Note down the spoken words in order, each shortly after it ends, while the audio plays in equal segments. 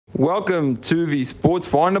Welcome to the Sports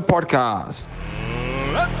Finder podcast.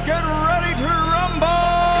 Let's get ready to rumble!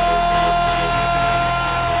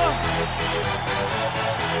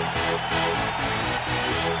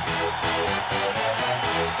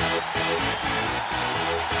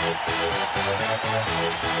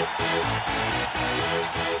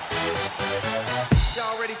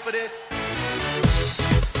 Y'all ready for this?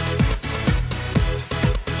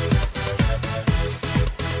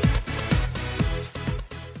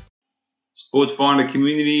 Sports Finder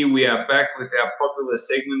community, we are back with our popular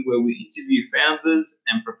segment where we interview founders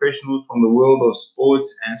and professionals from the world of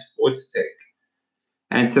sports and sports tech.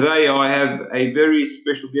 And today I have a very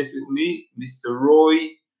special guest with me, Mr. Roy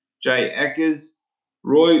J. Ackers.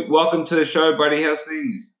 Roy, welcome to the show, buddy. How's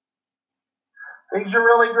things? Things are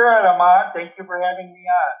really good, Ahmad. Thank you for having me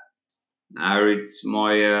on. No, it's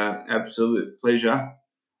my absolute pleasure.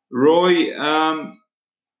 Roy,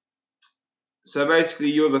 so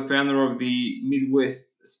basically you're the founder of the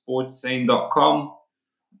MidwestSportsScene.com.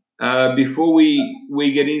 Before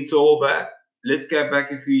we get into all that, let's go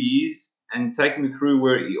back a few years and take me through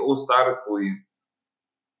where it all started for you.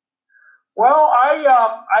 Well, I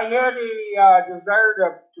had a desire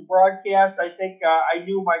to broadcast. I think I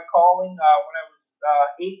knew my calling when I was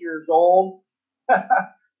 8 years old.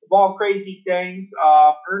 Of all crazy things,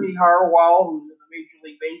 Ernie Harwell, who's in the Major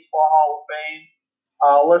League Baseball Hall of Fame,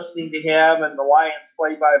 listening to him and the Lions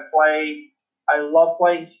play-by-play. I love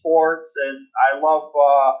playing sports, and I love.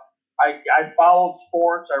 I followed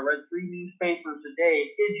sports. I read 3 newspapers a day.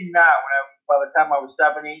 Kid you not, by the time I was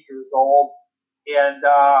 7, 8 years old. And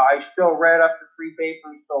I still read up to 3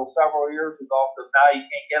 papers till several years ago, because now you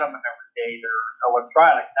can't get them every day. They're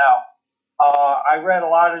electronic now. I read a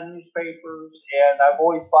lot of newspapers, and I've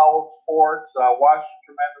always followed sports, watched a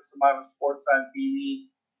tremendous amount of sports on TV.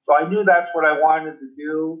 So I knew that's what I wanted to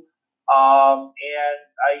do. And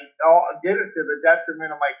I did it to the detriment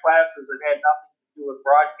of my classes. It had nothing to do with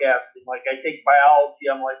broadcasting. Like, I take biology.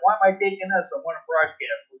 I'm like, why am I taking this? I want to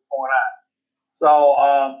broadcast. What's going on?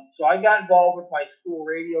 So I got involved with my school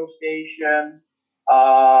radio station.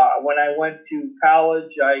 When I went to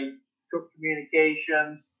college, I took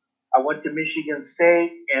communications. I went to Michigan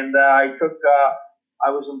State, and I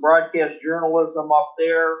was in broadcast journalism up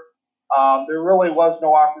there. There really was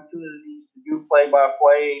no opportunities to do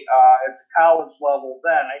play-by-play at the college level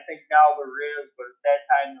then. I think now there is, but at that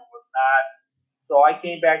time there was not. So I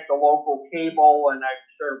came back to local cable, and I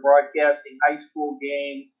started broadcasting high school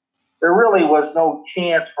games. There really was no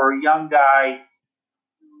chance for a young guy.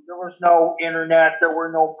 There was no internet. There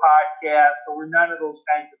were no podcasts. There were none of those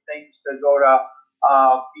kinds of things to go to,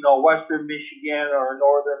 Western Michigan or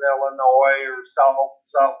Northern Illinois or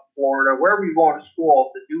South Florida, wherever you go to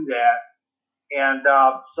school to do that. And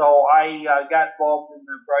so I got involved in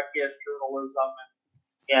the broadcast journalism,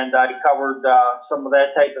 and I covered some of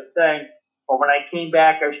that type of thing. But when I came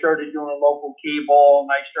back, I started doing local cable,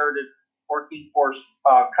 and I started working for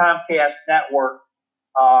Comcast Network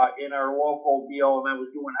in our local deal, and I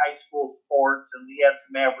was doing high school sports, and we had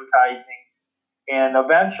some advertising. And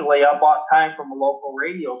eventually, I bought time from a local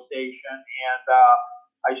radio station, and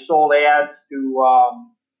I sold ads to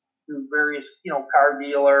various, car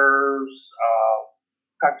dealers,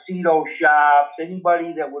 tuxedo shops,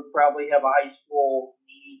 anybody that would probably have a high school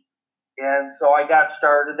need. And so I got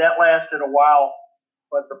started. That lasted a while,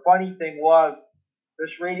 but the funny thing was,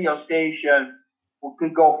 this radio station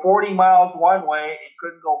could go 40 miles one way and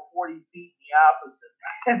couldn't go 40 feet in the opposite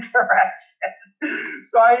direction.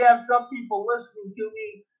 So I'd have some people listening to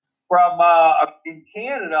me from in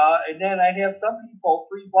Canada, and then I'd have some people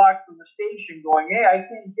 3 blocks from the station going, "Hey, I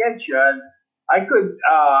can't get you." And I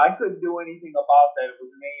couldn't do anything about that. It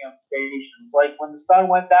was an AM station. It's like when the sun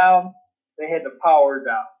went down, they had the power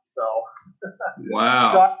down. So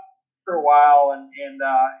Wow. So for a while, and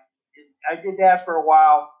I did that for a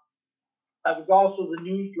while. I was also the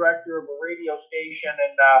news director of a radio station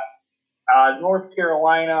in North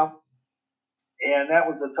Carolina, and that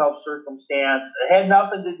was a tough circumstance. It had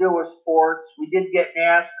nothing to do with sports. We did get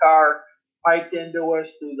NASCAR piped into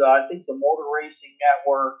us through I think the Motor Racing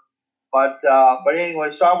Network, but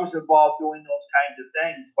anyway, so I was involved doing those kinds of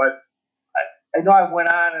things. But I know I went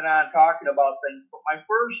on and on talking about things, but my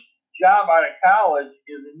first job out of college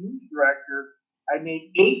as a news director, I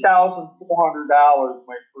made $8,400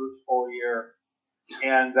 my first full year,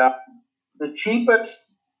 and the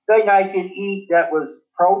cheapest thing I could eat that was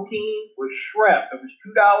protein was shrimp. It was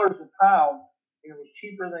 $2 a pound, and it was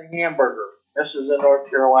cheaper than hamburger. This is in North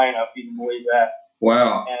Carolina, if you can believe that.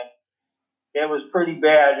 Wow. And it was pretty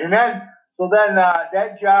bad. And then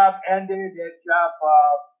that job ended. That job,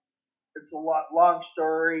 it's a long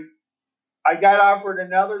story. I got offered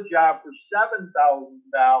another job for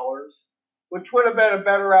 $7,000, which would have been a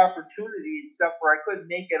better opportunity, except for I couldn't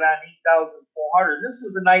make it on 8,400. This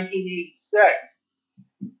was in 1986,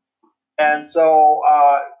 and so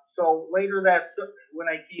later when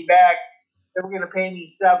I came back, they were going to pay me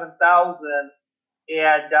 $7,000,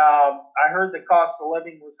 and I heard the cost of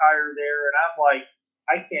living was higher there, and I'm like,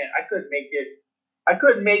 I couldn't make it. I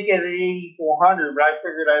couldn't make it at 8,400, but I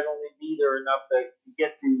figured I'd only be there enough to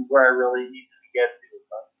get to where I really needed to get to.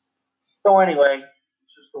 So anyway,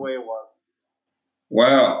 it's just the way it was.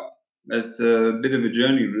 Wow, that's a bit of a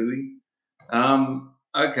journey, really.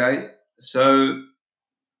 Okay, so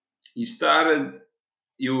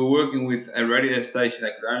you were working with a radio station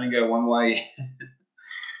that could only go one way,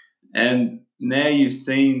 and now you've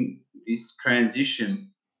seen this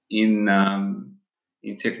transition in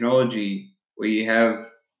technology where you have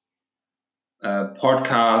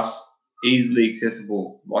podcasts easily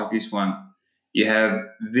accessible like this one. You have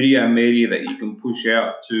video media that you can push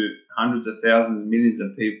out to hundreds of thousands, millions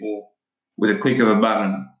of people with a click of a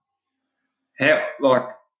button. How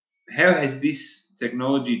has this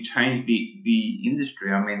technology changed the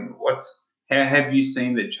industry? I mean, how have you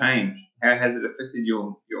seen the change? How has it affected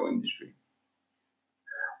your industry?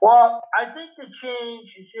 Well, I think the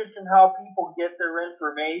change is just in how people get their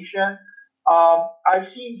information. I've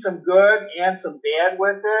seen some good and some bad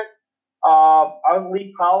with it. I'll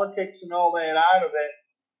leave politics and all that out of it.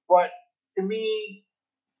 But to me,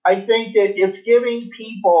 I think that it's giving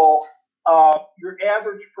people, your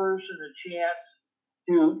average person, a chance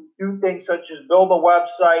to do things such as build a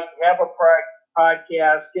website, have a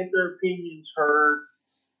podcast, get their opinions heard.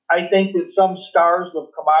 I think that some stars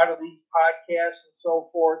have come out of these podcasts and so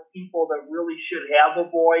forth, people that really should have a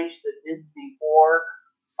voice that didn't before.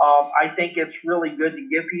 I think it's really good to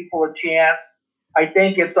give people a chance. I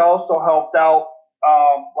think it's also helped out,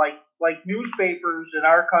 like newspapers in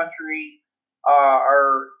our country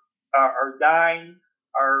are dying,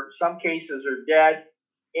 or some cases are dead,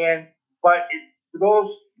 but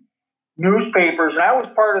those newspapers, and I was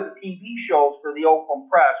part of the TV shows for the Oakland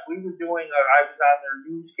Press. I was on their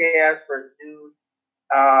newscast for noon,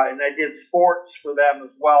 and I did sports for them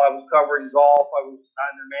as well. I was covering golf. I was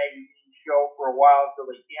on their magazine show for a while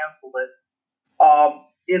until they canceled it.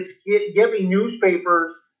 It's giving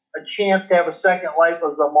newspapers a chance to have a second life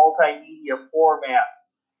as a multimedia format.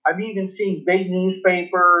 I'm even seeing big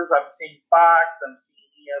newspapers. I'm seeing Fox. I'm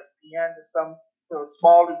seeing ESPN to a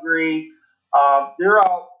small degree. They're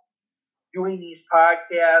out doing these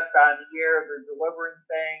podcasts on the air. They're delivering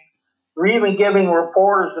things. They're even giving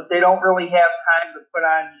reporters that they don't really have time to put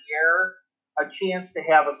on the air a chance to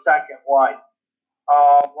have a second life.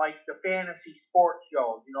 Like the fantasy sports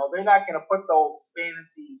shows. They're not going to put those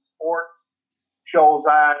fantasy sports shows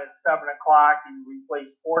on at 7 o'clock and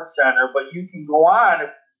replace Sports Center, but you can go on if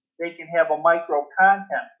they can have a micro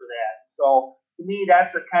content for that. So to me,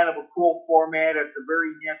 that's a kind of a cool format. It's a very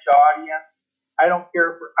niche audience. I don't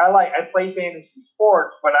care I play fantasy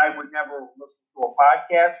sports, but I would never listen to a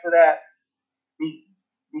podcast for that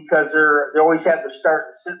because they always have the start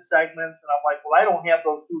and sit segments, and I'm like, well, I don't have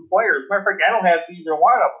those two players. Matter of fact, I don't have either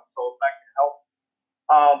one of them, so it's not going to help.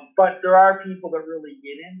 But there are people that really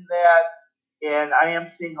get into that, and I am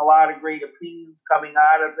seeing a lot of great opinions coming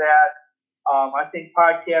out of that. I think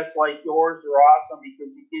podcasts like yours are awesome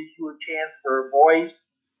because it gives you a chance for a voice.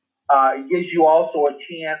 It gives you also a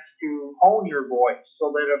chance to hone your voice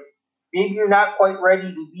so that if maybe you're not quite ready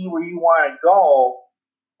to be where you want to go,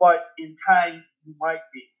 but in time you might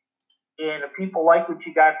be. And if people like what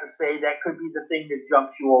you got to say, that could be the thing that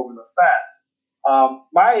jumps you over the fence.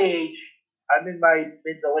 My age, I'm in my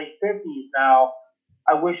mid to late 50s now.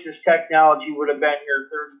 I wish this technology would have been here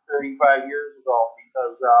 30, 35 years ago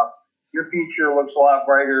because your future looks a lot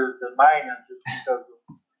brighter than mine is just because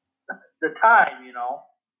of the time,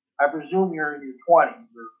 I presume you're in your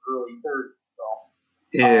 20s or early 30s. So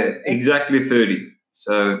yeah, exactly 30.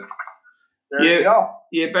 So there you go.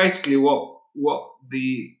 Yeah, basically what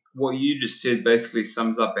you just said basically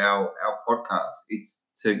sums up our podcast. It's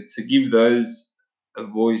to give those a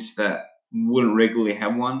voice that wouldn't regularly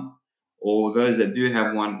have one, or those that do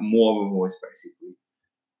have one more of a voice, basically.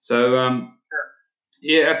 So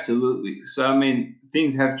yeah, absolutely. So I mean,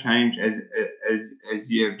 things have changed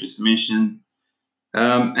as you have just mentioned.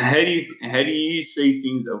 How do you see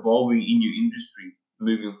things evolving in your industry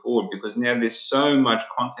moving forward? Because now there's so much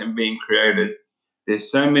content being created. There's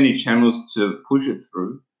so many channels to push it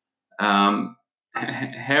through.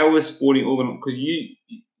 How is sporting organized? Because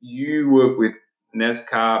you work with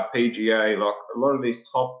NASCAR, PGA, like a lot of these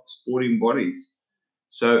top sporting bodies.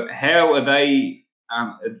 So how are they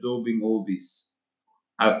absorbing all this?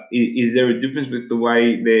 Is there a difference with the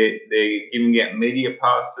way they're giving out media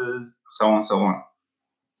passes, so on and so on?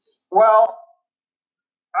 Well,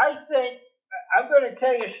 I think I'm going to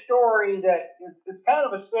tell you a story that it's kind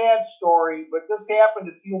of a sad story, but this happened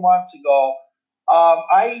a few months ago.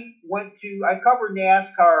 I covered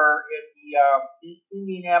NASCAR at the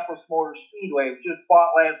Indianapolis Motor Speedway. It was just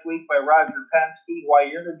bought last week by Roger Penske, who I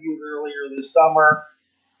interviewed earlier this summer.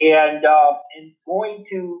 And going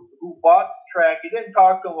to who bought the track, you didn't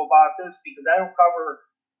talk to him about this because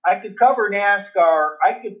I could cover NASCAR.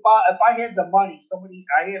 If I had the money,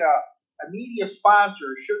 I had a media sponsor,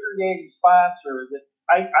 a sugar daddy sponsor that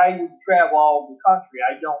I would travel all over the country.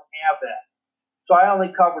 I don't have that. So I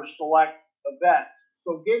only cover select events.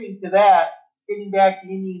 So getting back to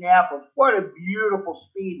Indianapolis, what a beautiful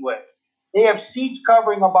speedway. They have seats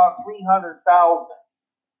covering about 300,000,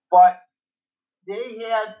 but they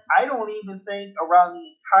had, I don't even think, around the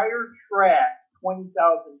entire track, 20,000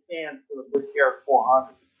 fans for the Brickyard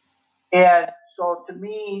 400. And so to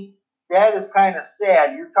me, that is kind of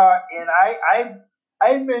sad. You're talking, and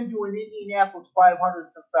I've been doing Indianapolis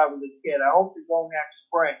 500 since I was a kid. I hope to go next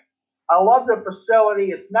spring. I love the facility.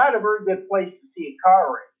 It's not a very good place to see a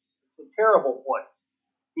car race. It's a terrible place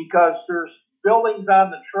because there's buildings on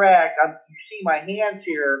the track. You see my hands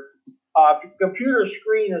here. If the computer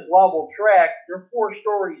screen is level track, they're 4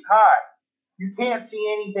 stories high. You can't see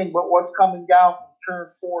anything but what's coming down from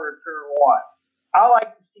turn 4 to turn 1. I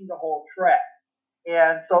like to see the whole track.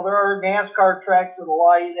 And so there are NASCAR tracks that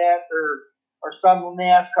allow you that. There are some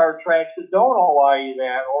NASCAR tracks that don't allow you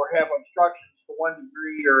that or have obstructions to one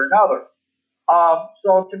degree or another.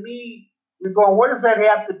 So to me, you're going, what does that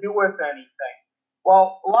have to do with anything?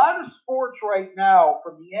 Well, a lot of sports right now,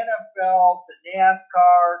 from the NFL to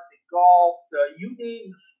NASCAR to golf, to you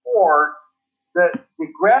name the sport, the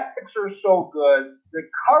graphics are so good, the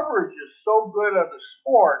coverage is so good of the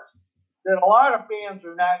sports that a lot of fans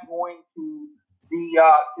are not going to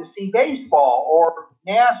see baseball or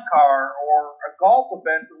NASCAR or a golf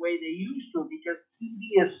event the way they used to because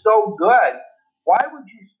TV is so good. Why would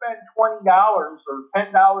you spend $20 or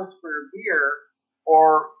 $10 for a beer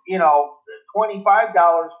or, $25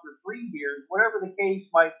 for 3 beers, whatever the case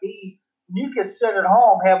might be? You could sit at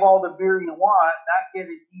home, have all the beer you want, not get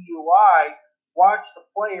a DUI, watch the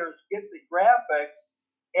players, get the graphics,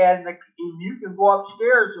 and you can go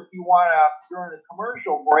upstairs if you want to during the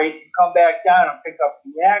commercial break and come back down and pick up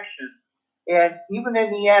the action. And even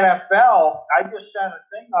in the NFL, I just sent a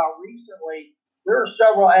thing out recently. There are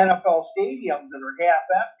several NFL stadiums that are half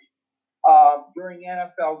empty during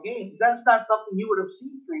NFL games. That's not something you would have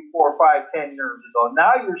seen 3, 4, 5, 10 years ago.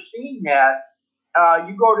 Now you're seeing that.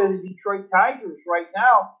 You go to the Detroit Tigers right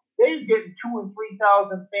now, they're getting 2,000 and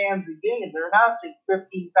 3,000 fans a game. They're announcing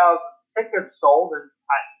 15,000 tickets sold, and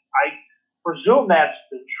I presume that's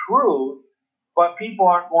the truth, but people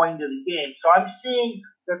aren't going to the game. So I'm seeing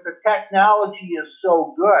that the technology is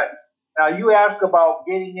so good. Now, you ask about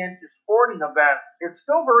getting into sporting events. It's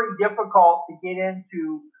still very difficult to get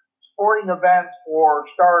into sporting events for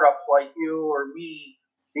startups like you or me,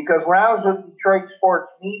 because when I was with Detroit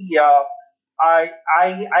Sports Media,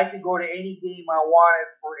 I could go to any game I wanted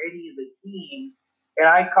for any of the teams, and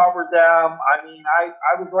I covered them. I mean,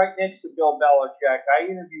 I was right next to Bill Belichick. I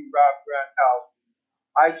interviewed Rob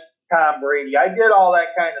Gronkowski, Tom Brady. I did all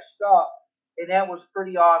that kind of stuff, and that was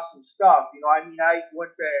pretty awesome stuff. I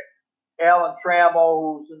went to Alan Trammell,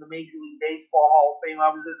 who's in the Major League Baseball Hall of Fame. I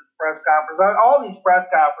was at his press conference. All these press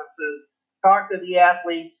conferences, talk to the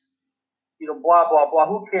athletes, blah, blah, blah.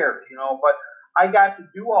 Who cares, But I got to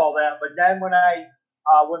do all that. But then when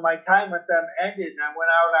my time with them ended and I went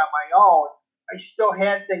out on my own, I still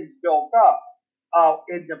had things built up.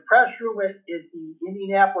 In the press room at the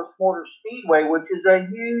Indianapolis Motor Speedway, which is a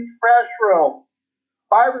huge press room,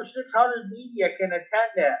 500 or 600 media can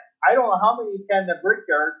attend that. I don't know how many attend the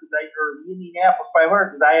Brickyard or the Indianapolis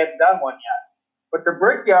 500 because I haven't done one yet. But the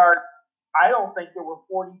Brickyard, I don't think there were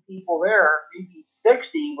 40 people there, maybe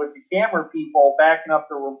 60 with the camera people backing up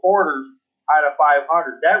the reporters out of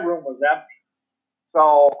 500. That room was empty.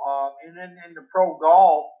 So, and then in the pro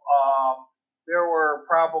golf, there were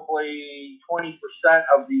probably 20%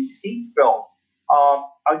 of the seats filled.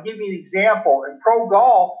 I'll give you an example. In pro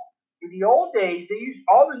golf, in the old days,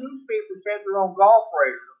 all the newspapers had their own golf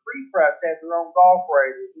writers. The Free Press had their own golf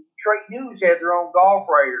writers. The Detroit News had their own golf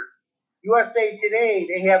writers. USA Today,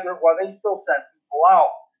 they still send people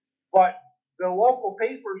out, but the local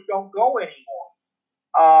papers don't go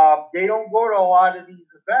anymore. They don't go to a lot of these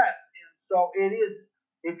events, and so it is.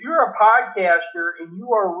 If you're a podcaster and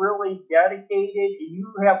you are really dedicated and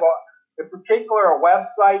you have a particular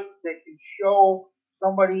website that can show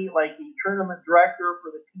somebody like a tournament director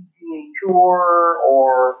for the PGA Tour,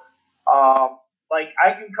 or like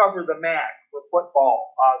I can cover the MAC for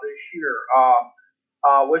football this year,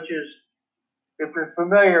 which is, if you're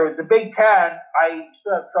familiar with the Big Ten, I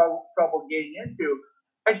still have trouble getting into.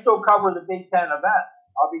 I still cover the Big Ten events.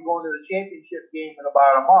 I'll be going to the championship game in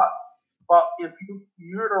about a month. But if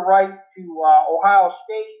you're to write to Ohio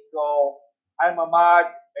State, go, I'm Ahmad,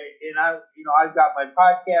 and I've got my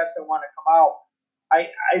podcast. I want to come out.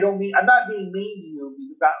 I don't mean, I'm not being mean to you,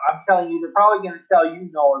 because I'm telling you, they're probably going to tell you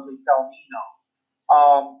no as they tell me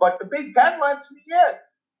no. But the Big Ten lets me in.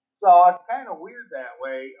 So it's kind of weird that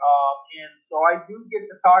way. And so I do get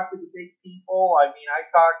to talk to the big people. I mean, I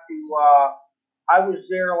talked to, I was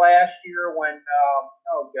there last year when,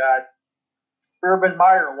 Urban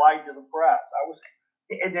Meyer lied to the press.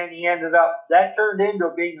 And then he ended up, that turned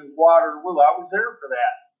into being his Waterloo. I was there for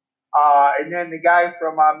that. And then the guy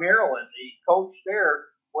from Maryland, the coach there,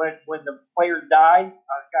 when the player died,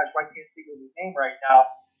 I can't think of his name right now,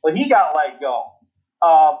 but he got let go.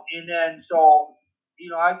 And then so,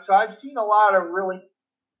 I've seen a lot of really,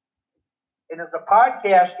 and as a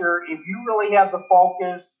podcaster, if you really have the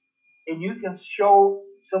focus and you can showcase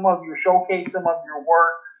some of your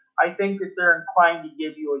work, I think that they're inclined to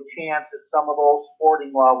give you a chance at some of those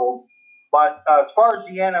sporting levels. But as far as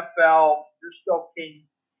the NFL, you're still king,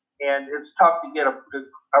 and it's tough to get a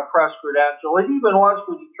press credential. It even was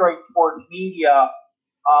for Detroit Sports Media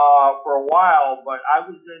for a while, but I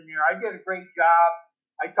was in there. I did a great job.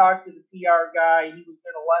 I talked to the PR guy. He was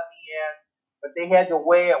going to let me in, but they had to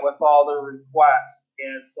weigh it with all their requests,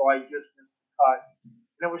 and so I just missed the cut.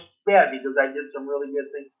 And it was bad because I did some really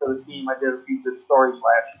good things for the team. I did a few good stories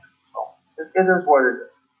last year. So it is what it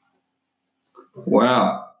is.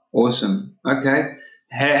 Wow. Awesome. Okay.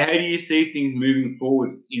 How do you see things moving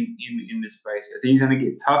forward in this space? Are things going to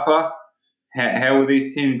get tougher? How are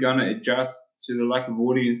these teams going to adjust to the lack of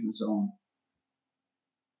audience and so on?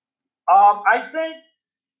 I think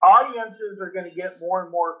audiences are going to get more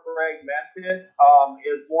and more fragmented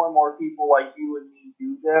as more and more people like you and me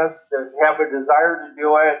do this, that have a desire to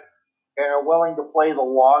do it and are willing to play the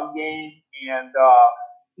long game and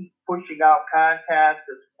keep pushing out content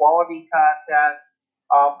that's quality content.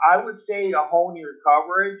 I would say to hone your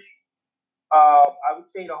coverage.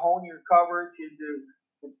 Into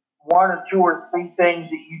one or two or three things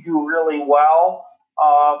that you do really well.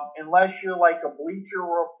 Unless you're like a Bleacher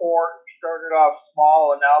Report, who started off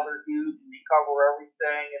small and now they're huge and they cover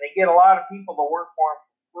everything, and they get a lot of people to work for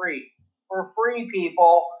them for free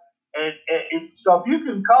people. And so if you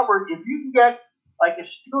can get like a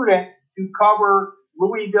student to cover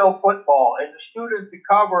Louisville football and a student to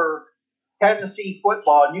cover Tennessee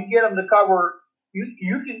football, and you get them to cover,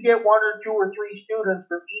 you can get one or two or three students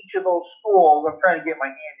from each of those schools. I'm trying to get my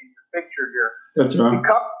hand in your picture here. That's right.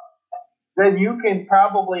 Then you can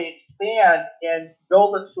probably expand and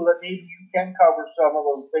build it so that maybe you can cover some of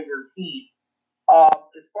those bigger teams.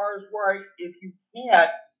 As far as if you can't,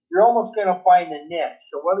 you're almost going to find a niche.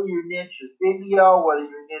 So whether your niche is video, whether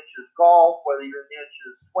your niche is golf, whether your niche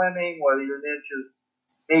is swimming, whether your niche is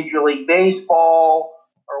Major League Baseball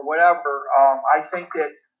or whatever, I think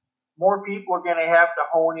that more people are going to have to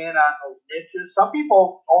hone in on those niches. Some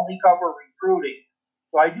people only cover recruiting.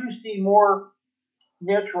 So I do see more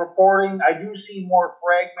niche reporting. I do see more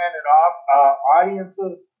fragmented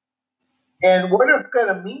audiences. And what it's going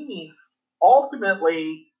to mean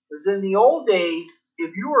ultimately is, in the old days,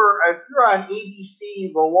 if you're on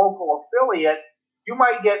ABC, the local affiliate, you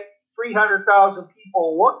might get 300,000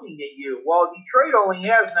 people looking at you. Well, Detroit only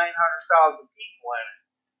has 900,000 people in it.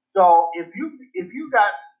 So if you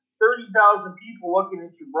got 30,000 people looking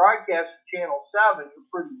at your broadcast at Channel 7, you're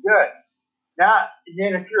pretty good. And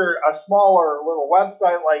then if you're a smaller little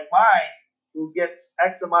website like mine, who gets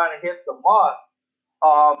X amount of hits a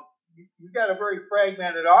month, you've got a very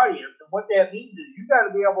fragmented audience. And what that means is you got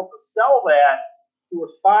to be able to sell that to a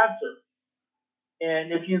sponsor.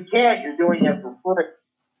 And if you can't, you're doing it for free.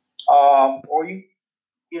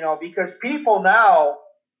 Because people now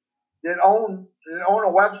that own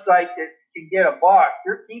a website that can get a buck,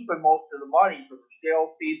 they're keeping most of the money for the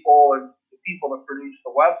salespeople and the people that produce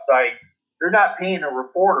the website. They're not paying a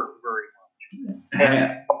reporter very much.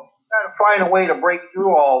 And got to find a way to break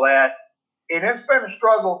through all that. And it's been a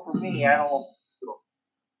struggle for me. I don't know.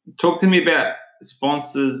 Talk to me about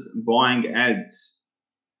sponsors buying ads.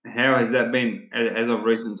 How has that been as of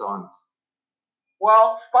recent times?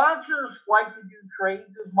 Well, sponsors like to do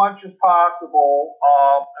trades as much as possible,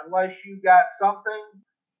 unless you got something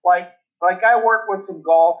like I work with some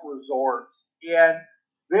golf resorts, and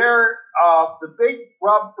they're the big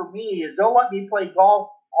rub for me is they'll let me play golf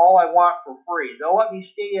all I want for free. They'll let me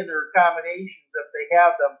stay in their accommodations if they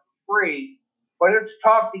have them for free, but it's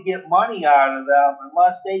tough to get money out of them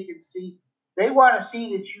unless they can see. They want to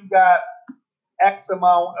see that you got X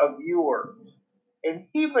amount of viewers. And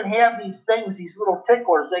even have these things, these little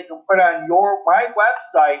ticklers they can put on my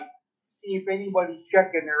website, see if anybody's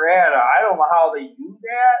checking their ad. I don't know how they do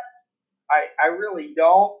that. I really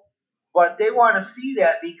don't. But they want to see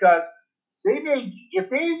that because if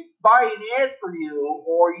they buy an ad for you,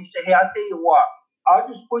 or you say, hey, I'll tell you what, I'll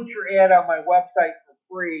just put your ad on my website for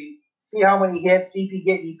free, see how many hits, see if you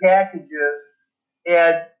get any packages.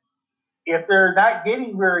 And if they're not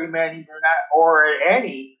getting very many, or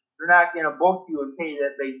any, they're not going to book you and pay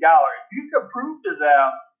that big dollar. If you can prove to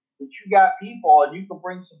them that you got people and you can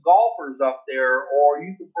bring some golfers up there, or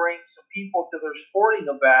you can bring some people to their sporting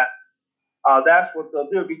event, that's what they'll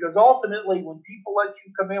do. Because ultimately, when people let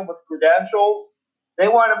you come in with credentials, they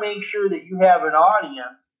want to make sure that you have an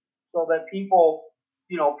audience so that people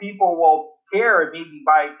will care and maybe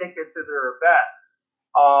buy a ticket to their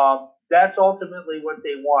event. That's ultimately what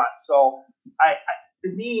they want. So, to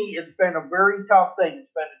me, it's been a very tough thing. It's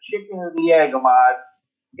been a chicken or the egg, Ahmad.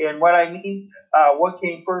 And what I mean, what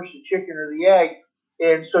came first, the chicken or the egg?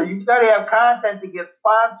 And so you've got to have content to get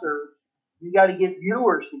sponsors. You got to get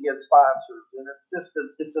viewers to get sponsors, and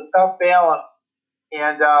it's a tough balance,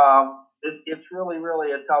 and it's really,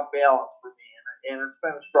 really a tough balance for me, and it's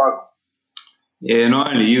been a struggle. Yeah,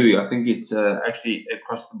 not only you, I think it's actually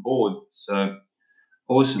across the board. So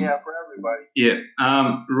awesome. Yeah, for everybody. Yeah.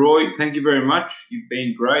 Roy, thank you very much. You've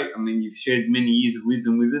been great. I mean, you've shared many years of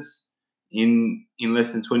wisdom with us in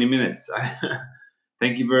less than 20 minutes. So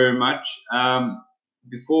thank you very much.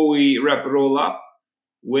 Before we wrap it all up,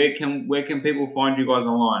 where can people find you guys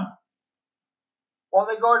online? Well,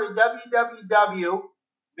 they go to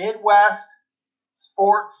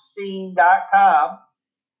www.midwestsportscene.com.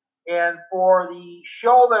 And for the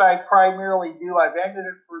show that I primarily do, I've ended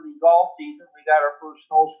it for the golf season. We got our first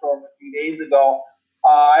snowstorm a few days ago.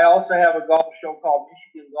 I also have a golf show called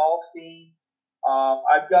Michigan Golf Scene.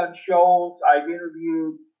 I've done shows. I've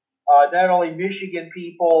interviewed not only Michigan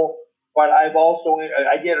people, but I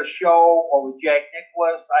did a show with Jack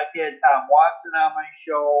Nicklaus. I've had Tom Watson on my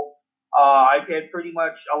show. I've had pretty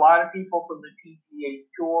much a lot of people from the PGA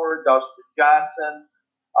Tour, Dustin Johnson,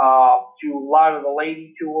 to a lot of the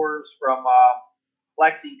lady tours from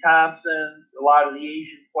Lexi Thompson, a lot of the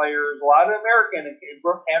Asian players, a lot of American. And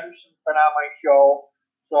Brooke Henderson's been on my show.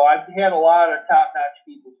 So I've had a lot of top-notch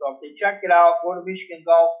people. So if they check it out, go to Michigan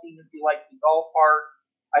Golf Scene if you like the golf part.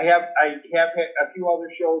 I have had a few other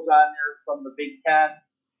shows on there from the Big Ten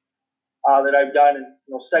that I've done, and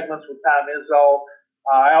segments with Tom Izzo.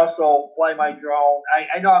 I also fly my drone.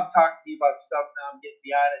 I know I'm talking to you about stuff now. I'm getting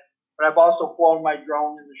beyond it, but I've also flown my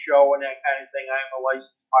drone in the show and that kind of thing. I'm a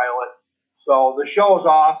licensed pilot, so the show is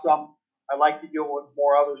awesome. I like to do it with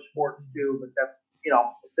more other sports too, but that's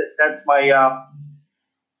my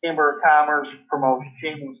Chamber of Commerce promotion.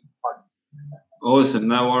 Shameless plug. Awesome,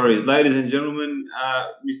 no worries. Ladies and gentlemen,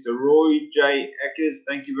 Mr. Roy J. Eckers,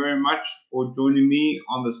 thank you very much for joining me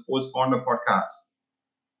on the Sports Finder podcast.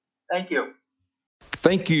 Thank you.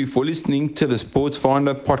 Thank you for listening to the Sports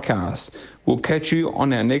Finder podcast. We'll catch you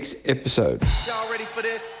on our next episode. Y'all ready for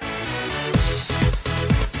this?